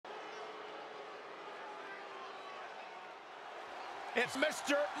It's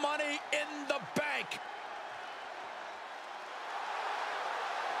Mr. Money in the Bank.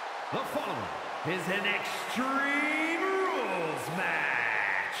 The following is an Extreme Rules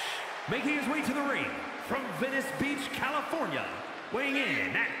match. Making his way to the ring from Venice Beach, California, weighing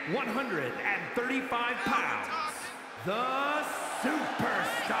in at 135 pounds, the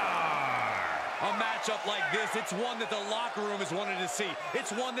Superstar. A matchup like this, it's one that the locker room has wanted to see.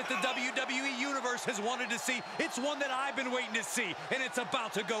 It's one that the WWE Universe has wanted to see. It's one that I've been waiting to see, and it's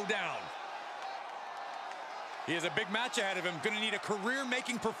about to go down. He has a big match ahead of him, going to need a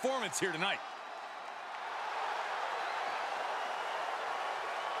career-making performance here tonight.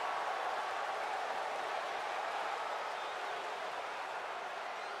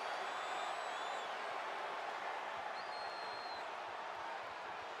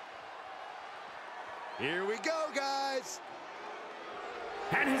 Here we go, guys.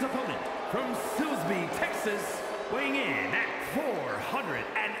 And his opponent from Silsbee, Texas, weighing in at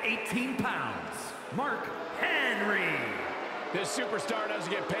 418 pounds, Mark Henry. This superstar doesn't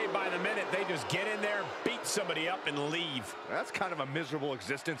get paid by the minute. They just get in there, beat somebody up, and leave. That's kind of a miserable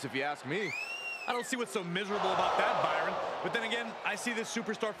existence, if you ask me. I don't see what's so miserable about that, Byron. But then again, I see this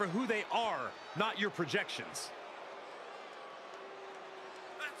superstar for who they are, not your projections.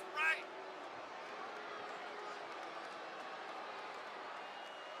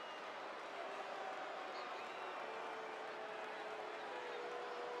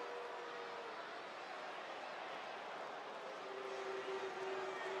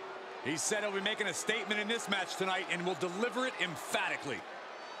 He said he'll be making a statement in this match tonight and will deliver it emphatically.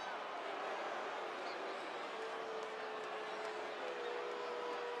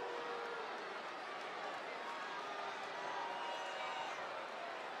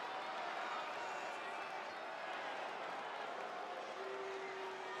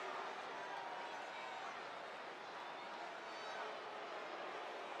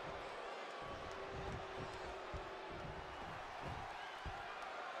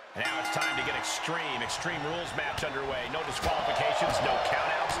 Now it's time to get Extreme Rules match underway. No disqualifications, no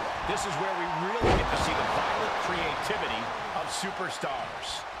countouts. This is where we really get to see the violent creativity of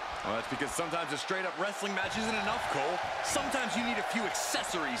superstars. Well, that's because sometimes a straight-up wrestling match isn't enough, Cole. Sometimes you need a few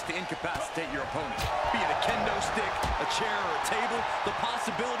accessories to incapacitate your opponent. Be it a kendo stick, a chair, or a table, the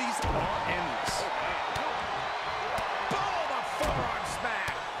possibilities are endless. Boom! A forearm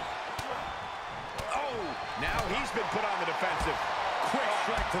smack. Oh, now he's been put on the defensive. Quick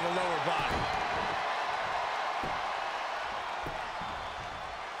strike to the lower body.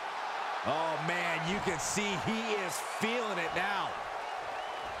 Oh, man, you can see he is feeling it now.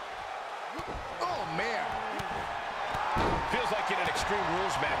 Oh, man. Feels like in an Extreme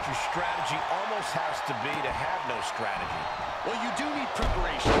Rules match, your strategy almost has to be to have no strategy. Well, you do need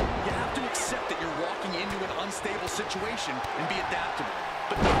preparation. You have to accept that you're walking into an unstable situation and be adaptable.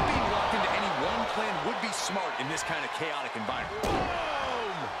 But not being locked into any one plan would be smart in this kind of chaotic environment.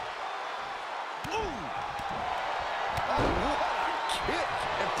 Boom! Ooh! Oh, what a kick!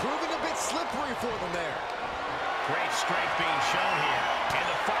 And proving a bit slippery for them there. Great strength being shown here. And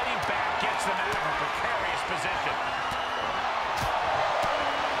the fighting back gets them out of a precarious position.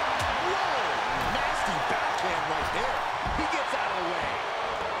 Whoa! Nasty backhand right there. He gets out of the way.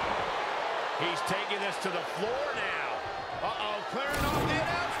 He's taking this to the floor now. Uh-oh, clearing off the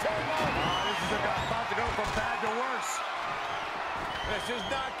announce table. Oh, this is about to go from bad to worse. This is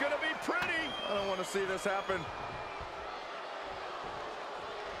not going to be pretty. I don't want to see this happen.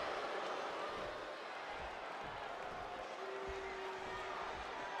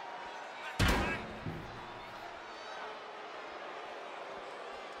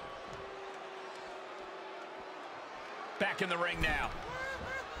 Back in the ring now.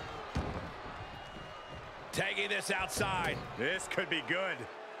 Tagging this outside. This could be good.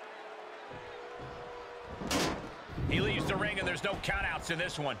 He leaves the ring and there's no countouts in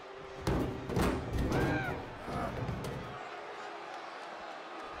this one.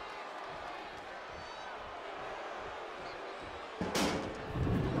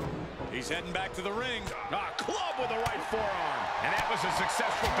 He's heading back to the ring. A club with the right forearm. And that was a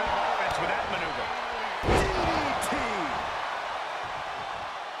successful bit of offense with that maneuver. DDT!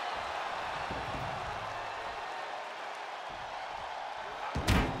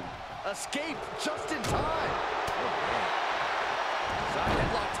 Escape just in time. Side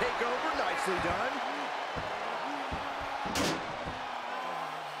headlock takeover, nicely done.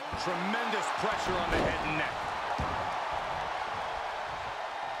 Tremendous pressure on the head and neck.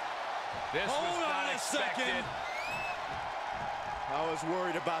 This was not expected. I was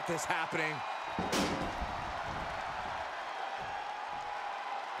worried about this happening.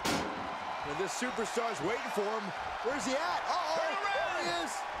 And this superstar's waiting for him. Where's he at? Uh-oh, there he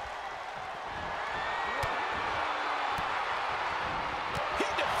is. He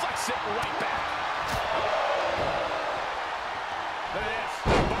deflects it right back. Look at this.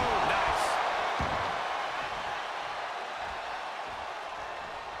 Boom, nice.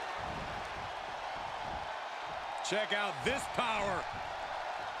 Check out this power.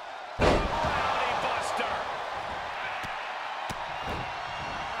 Rowdy Buster.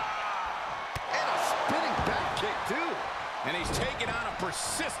 And a spinning back kick, too. And he's taking on a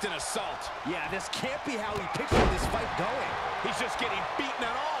persistent assault. Yeah, this can't be how he pictured this fight going. He's just getting beaten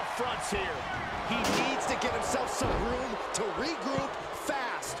on all fronts here. He needs to get himself some room to regroup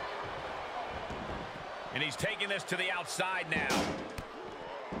fast. And he's taking this to the outside now.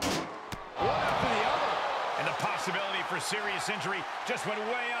 One after the other. And the possibility for serious injury just went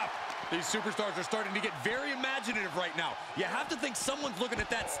way up. These superstars are starting to get very imaginative right now. You have to think someone's looking at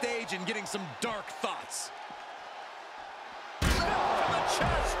that stage and getting some dark thoughts. To the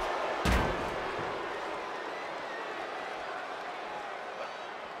chest.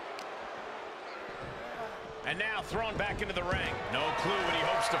 And now thrown back into the ring. No clue what he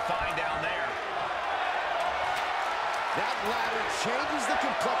hopes to find down there. That ladder changes the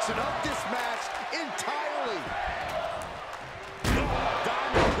complexion of this match entirely.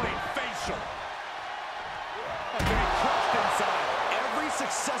 Diamond plate facial. Getting crushed inside. Every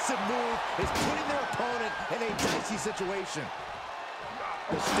successive move is putting their opponent in a dicey situation.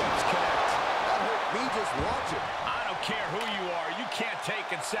 The steps connect. That hurt me just watching. I don't care who you are. You can't take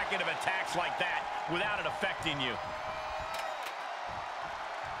consecutive attacks like that without it affecting you.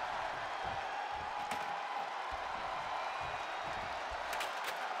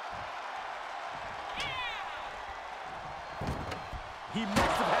 He must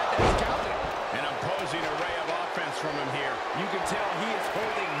have had that scouted. An imposing array of offense from him here. You can tell he is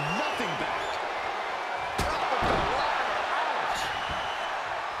holding nothing back. Ouch!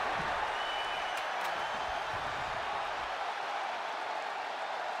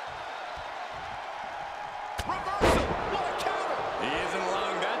 Reversal! What a counter! He isn't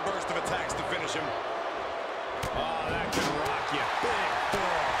allowing that burst of attacks to finish him. Oh, that can rock you. Big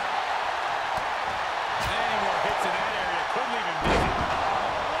four. Any more hits in that area couldn't leave him dizzy.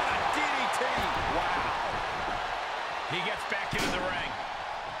 What a DDT. Wow. He gets back into the ring.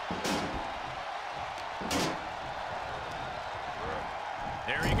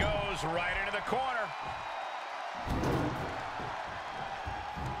 There he goes, right into the corner.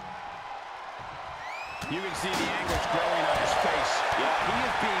 You can see the anguish growing on his face. Yeah, he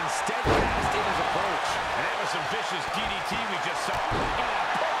is being steadfast in his approach. And that was some vicious DDT we just saw. And a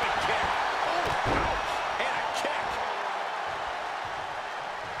perfect kick. Oh, ouch. And a kick.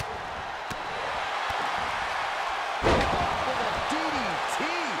 With a DDT.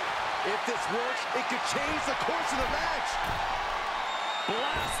 If this works, it could change the course of the match.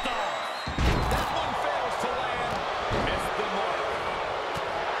 Blast off. That one fails to land. Missed the mark.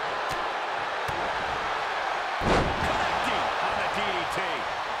 Connecting on the DDT.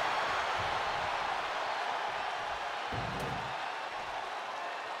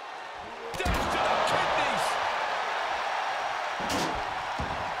 Dash to the kidneys.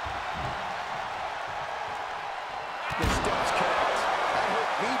 The steps connect. That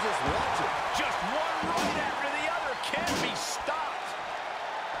hurt me just watching. Just one right after the other can't be stopped.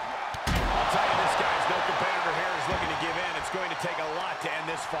 I'll tell you, this guy's no competitor here is looking to give in. It's going to take a lot to end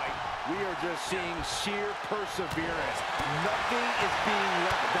this fight. We are just seeing sheer perseverance. Nothing is being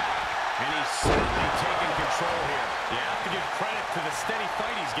left back. And he's certainly taking control here. You have to give credit to the steady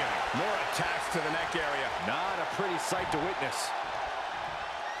fight he's giving. More attacks to the neck area. Not a pretty sight to witness.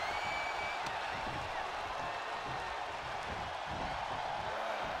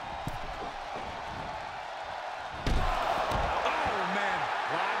 Oh, man.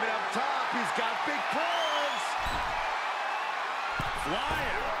 Climbing up top. He's got big plans.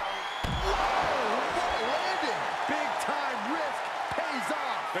 Flying. Whoa, what a landing. Big-time risk pays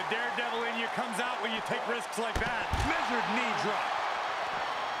off. The daredevil in you comes out when you take risks like that. Measured knee drop.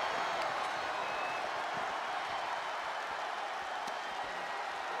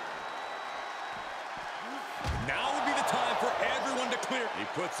 Now would be the time for everyone to clear. He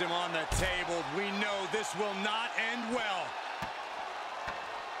puts him on the table. We know this will not end well.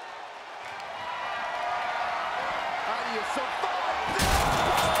 How do you survive this?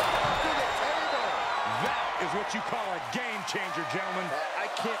 To the table. That is what you call a game changer, gentlemen. I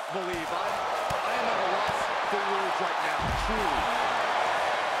can't believe I am at a loss for words right now, truly.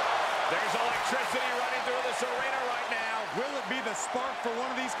 There's electricity running through this arena right now. Will it be the spark for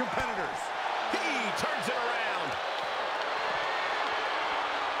one of these competitors? He turns it around.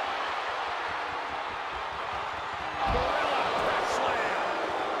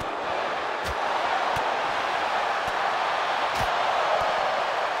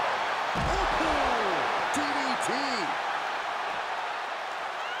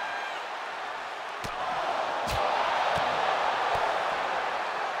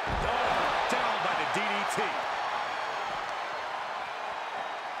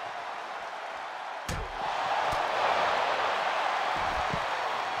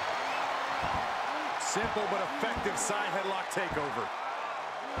 Simple but effective side headlock takeover.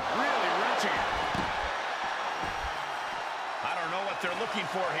 Really wrenching it. I don't know what they're looking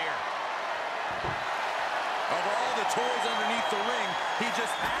for here. Of all the toys underneath the ring, he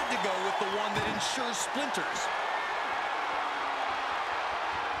just had to go with the one that ensures splinters.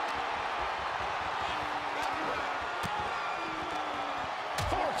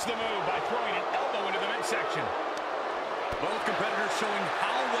 Forced the move by throwing an elbow into the midsection. Both competitors showing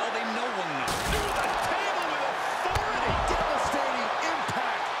how well they know one another. Through the table with authority. Devastating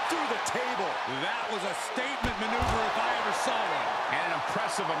impact through the table. That was a statement maneuver if I ever saw one. And an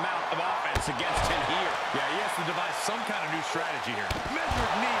impressive amount of offense against him here. Yeah, he has to devise some kind of new strategy here.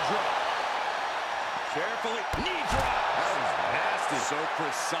 Measured knee drop. Carefully. Knee drop. That was nasty. So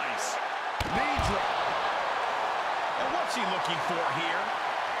precise. Knee drop. And what's he looking for here?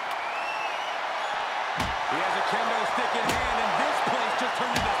 He has a kendo stick in hand, and this place just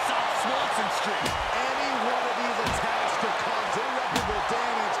turned into South Swanson Street. Any one of these attacks could cause irreparable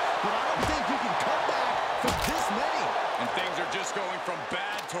damage, but I don't think you can come back from this many. And things are just going from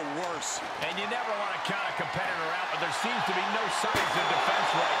bad to worse. And you never want to count a competitor out, but there seems to be no signs of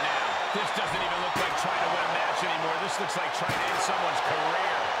defense right now. This doesn't even look like trying to win a match anymore. This looks like trying to end someone's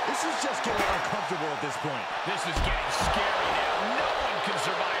career. This is just getting uncomfortable at this point. This is getting scary now. No one can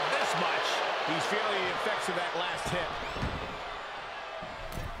survive this much. He's feeling the effects of that last hit.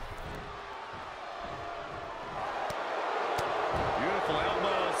 Beautiful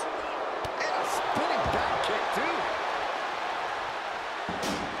elbows. And a spinning back kick, too.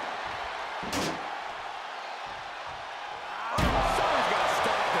 Someone's got to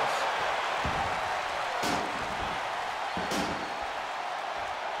stop this.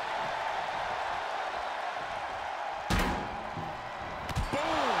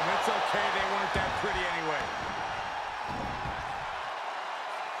 Boom! It's okay. They weren't that pretty anyway.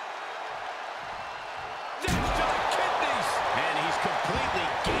 Damage to the kidneys. And he's completely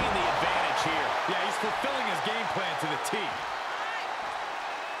gained the advantage here. Yeah, he's fulfilling his game plan to the T.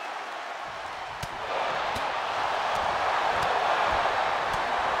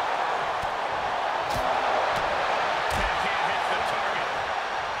 Backhand hits the target.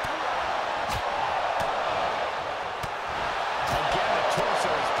 Again, the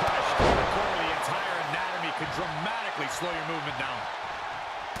torso is punished. The core of the entire anatomy could dramatically slow your movement down.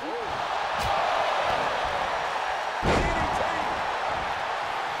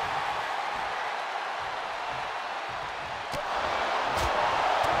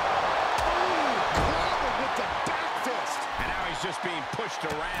 Clobbered with the back fist. And now he's just being pushed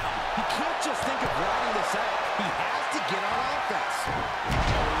around. He can't just think of riding this out. He has to get on offense.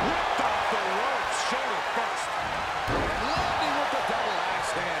 Ripped off the ropes, shoulder first. And landing with the double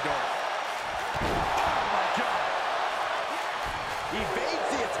axe handle. Oh, my God. Evades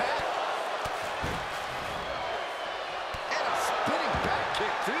the attack. And a spinning back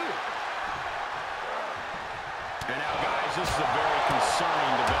kick, too. And now, guys, this is a very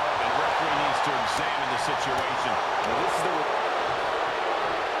concerning development. Referee needs to examine the situation. Well, this is the...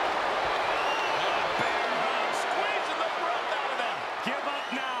 Squeezing the breath out of them. Give up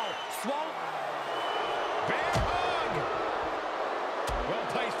now. Swamp. Bear hug.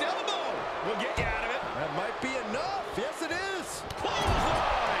 Well-placed elbow. We'll get you out of it. That might be enough. Yes, it is.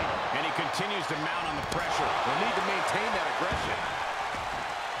 Clothesline. And he continues to mount on the pressure. They'll need to maintain that aggression.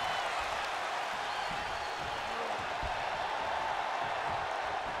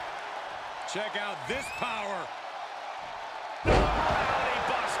 Check out this power. Morality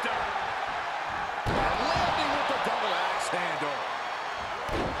buster. And landing with the double axe handle.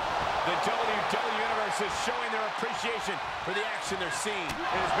 The WWE Universe is showing their appreciation for the action they're seeing. It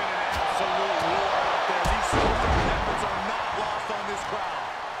has been an absolute war out there. These superstar efforts are not lost on this crowd.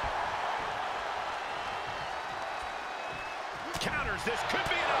 Counters. This could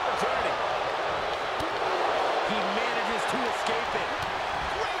be an opportunity. He manages to escape it.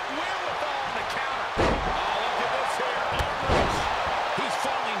 Great wherewithal on the counter. Oh, look at this here. Almost. He's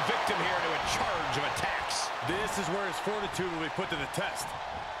falling victim here to a charge of attacks. This is where his fortitude will be put to the test.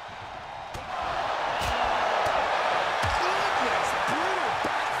 Goodness, brutal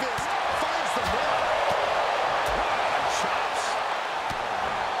back fist finds the mark. Chops.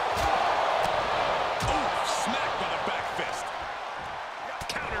 Ooh, smacked by the back fist.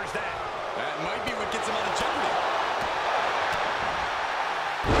 Counters that. That might be what gets him out of jeopardy.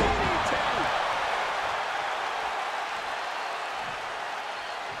 DDT.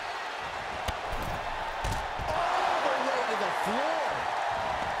 All the way to the floor.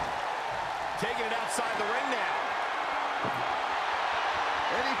 Taking it outside the ring now.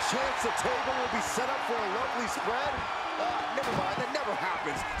 Any chance the table will be set up for a lovely spread? Never mind, that never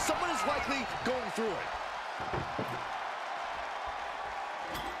happens. Someone is likely going through it.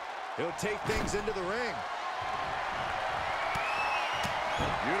 He'll take things into the ring.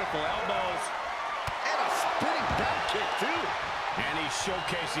 Beautiful elbows. And a spinning back kick, too. And he's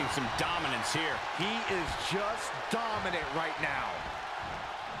showcasing some dominance here. He is just dominant right now.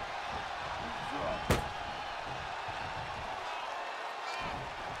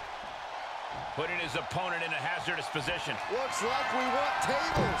 Putting his opponent in a hazardous position. Looks like we want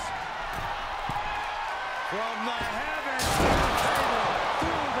tables. From the heavens to the table,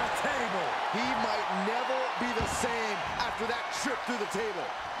 through the table. He might never be the same after that trip through the table.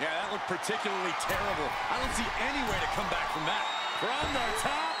 Yeah, that looked particularly terrible. I don't see any way to come back from that. From the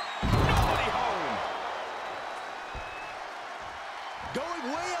top, nobody home. Going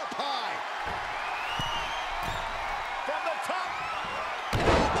way up high. From the top.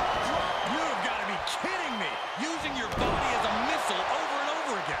 Elbow drop. You have got to be kidding me. Using your body as a missile over and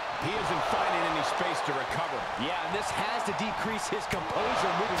over again. He isn't finding any space to recover. Yeah, and this has to decrease his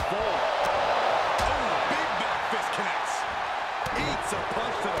composure moving forward. Oh, big back fist connects. Eats a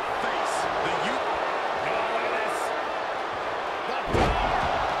punch to the face. The youth. Oh, look at this. The power.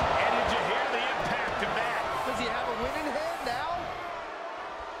 And did you hear the impact of that? Does he have a winning hand now?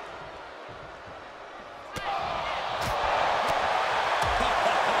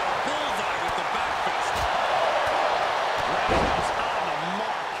 Bullseye with the back fist. Rounds on the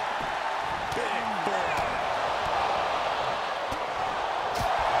mark. Big forearm.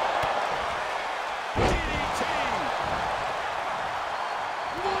 DDT.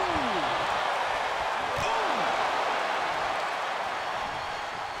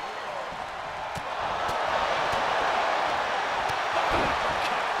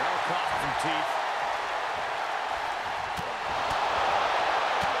 That'll cost some teeth.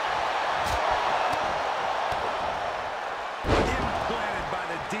 Implanted by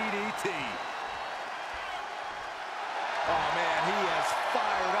the DDT. Oh, man, he is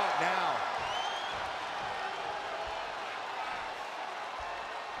fired up now.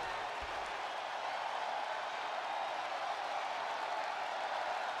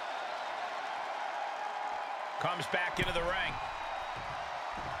 Comes back into the ring.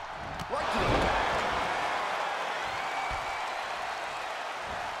 Right to the back.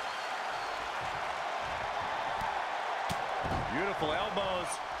 Beautiful elbows.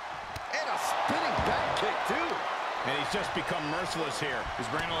 And a spinning back kick, too. And he's just become merciless here. He's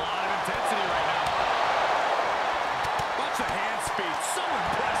bringing a lot of intensity right now. Watch the hand speed. So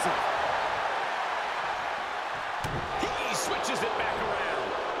impressive. He switches it back around.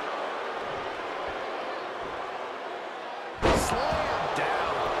 Slam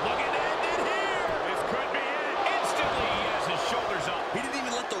down. Looking to end it here. This could be it. Instantly, he has his shoulders up. He didn't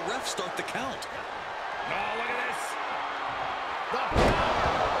even let the ref start the count. Oh, look at this. The power.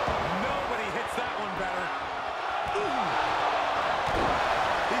 Nobody hits that one better.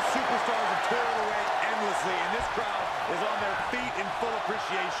 These superstars are tearing away endlessly, and this crowd is on their feet in full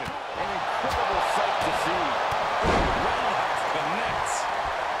appreciation. An incredible sight to see. Roundhouse connects.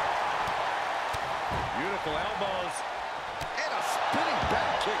 Beautiful elbows. And a spinning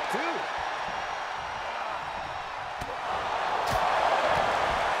back kick, too.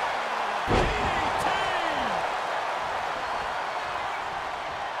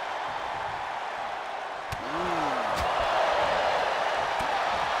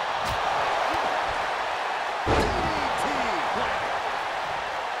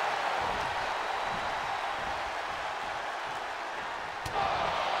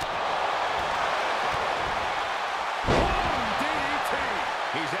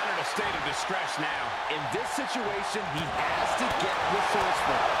 He's entered a state of distress now. In this situation, he has to get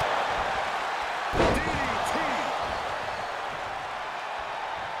resourceful. DDT!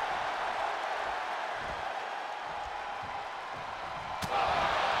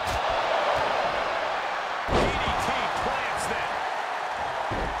 DDT plants them.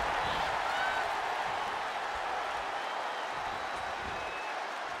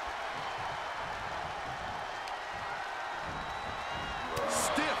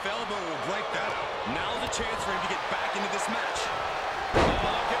 Stiff elbow will break that. Now's a chance for him to get back into this match. Oh,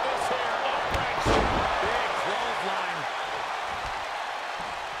 look at this here. Upright shot. Big clothesline.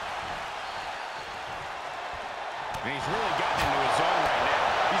 And he's really gotten into his zone right now.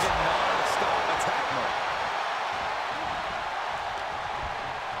 He's in non-stop attack mode.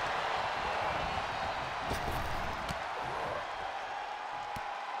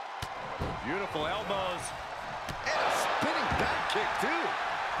 Beautiful elbows. And a spinning back kick, too.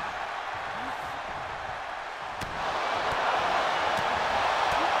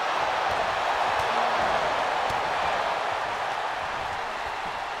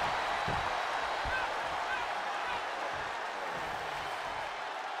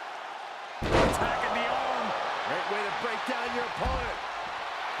 on your opponent.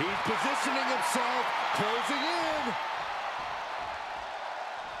 He's positioning himself, closing in.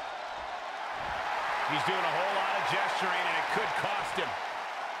 He's doing a whole lot of gesturing, and it could cost him.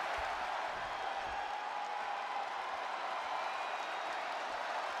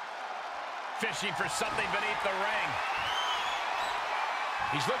 Fishing for something beneath the ring.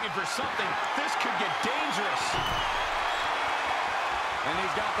 He's looking for something. This could get dangerous. And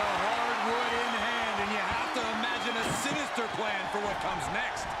he's got the hardwood in hand, and you have to imagine a sinister plan for what comes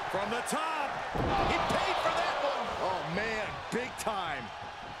next. From the top. He paid for that one. Oh, man, big time.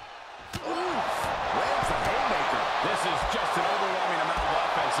 Oof. Lands the haymaker. This is just an overwhelming amount of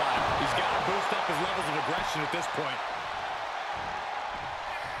offense on him. He's got to boost up his levels of aggression at this point.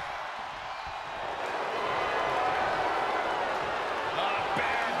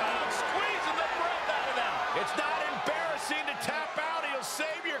 It's not embarrassing to tap out. He'll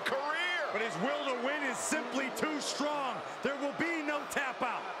save your career. But his will to win is simply too strong. There will be no tap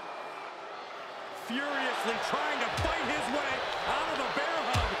out. Furiously trying to fight his way out of the bear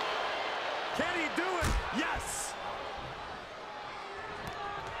hug. Can he do it? Yes.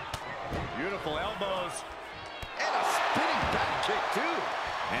 Beautiful elbows. And a spinning back kick, too.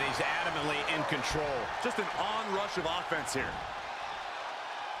 And he's adamantly in control. Just an onrush of offense here.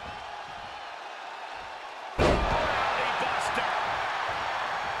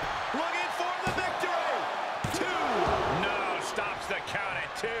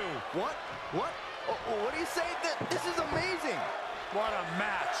 What? What do you say? This is amazing. What a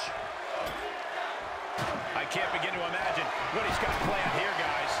match. I can't begin to imagine what he's got planned here,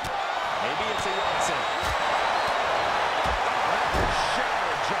 guys. Maybe it's a Watson. That's a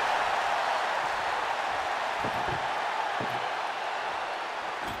shower drop.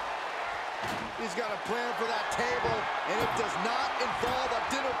 He's got a plan for that table, and it does not involve a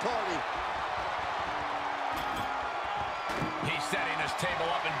dinner party. He's setting this table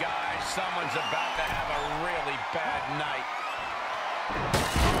up, and guys, someone's about to have a really bad night.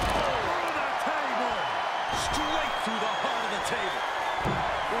 Through the table! Straight through the heart of the table.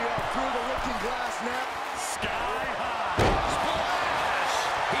 We are through the looking glass net. Sky high. Splash!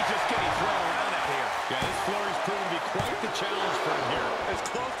 He's just getting thrown around out here. Yeah, this flurry's proven to be quite the challenge for him here. As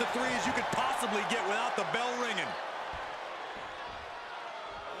close to 3 as you could possibly get without the bell ringing.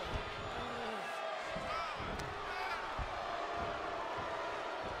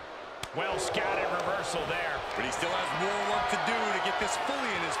 Well scouted reversal there. But he still has more work to do to get this fully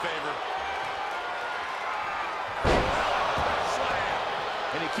in his favor. Slam.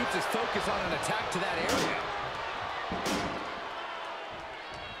 And he keeps his focus on an attack to that area.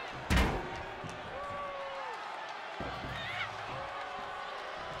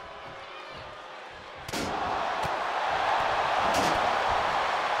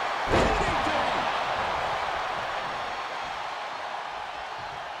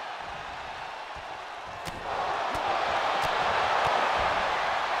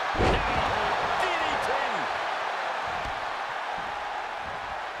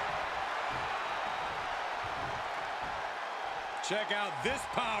 Check out this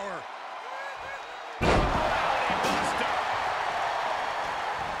power. Buster.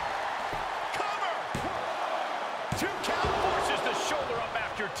 Cover. 2 count, forces the shoulder up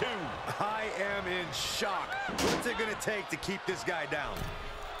after 2. I am in shock. What's it going to take to keep this guy down?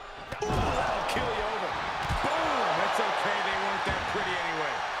 Ooh, that'll kill you over. Boom! It's okay. They weren't that pretty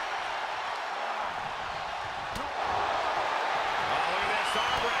anyway. Oh, look at this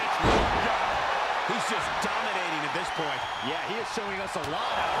arm wrench. He's just dominating at this point. Yeah, he is showing us a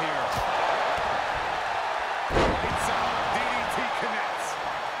lot out here. Lights out. DDT connects.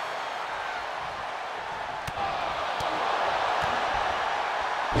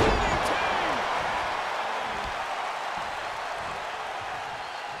 DDT!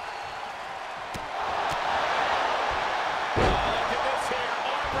 Oh, look at this here.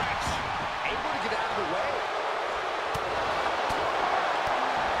 Arm wrench. Able to get out of the way.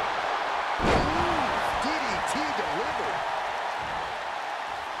 DDT delivered.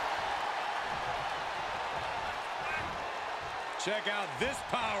 Check out this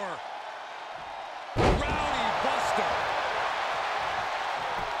power. Rowdy Buster.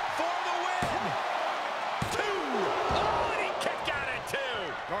 For the win. 2. Oh, and he kicked out at 2.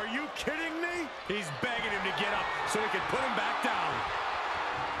 Are you kidding me? He's begging him to get up so he can put him back down.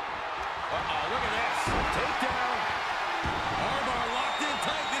 Uh-oh, look at this. Takedown. Armbar locked in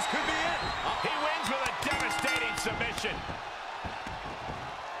tight. This could be it. He wins with a devastating submission.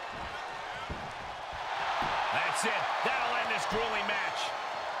 That's it. That'll end this grueling match.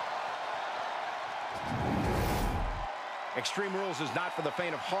 Extreme Rules is not for the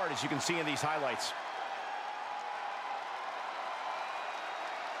faint of heart, as you can see in these highlights.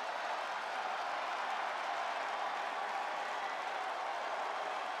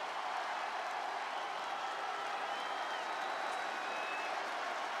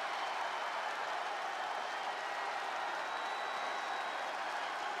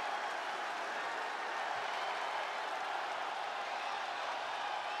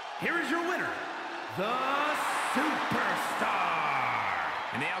 here is your winner, the Superstar.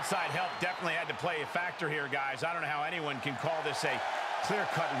 And the outside help definitely had to play a factor here, guys. I don't know how anyone can call this a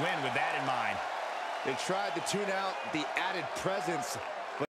clear-cut win with that in mind. They tried to tune out the added presence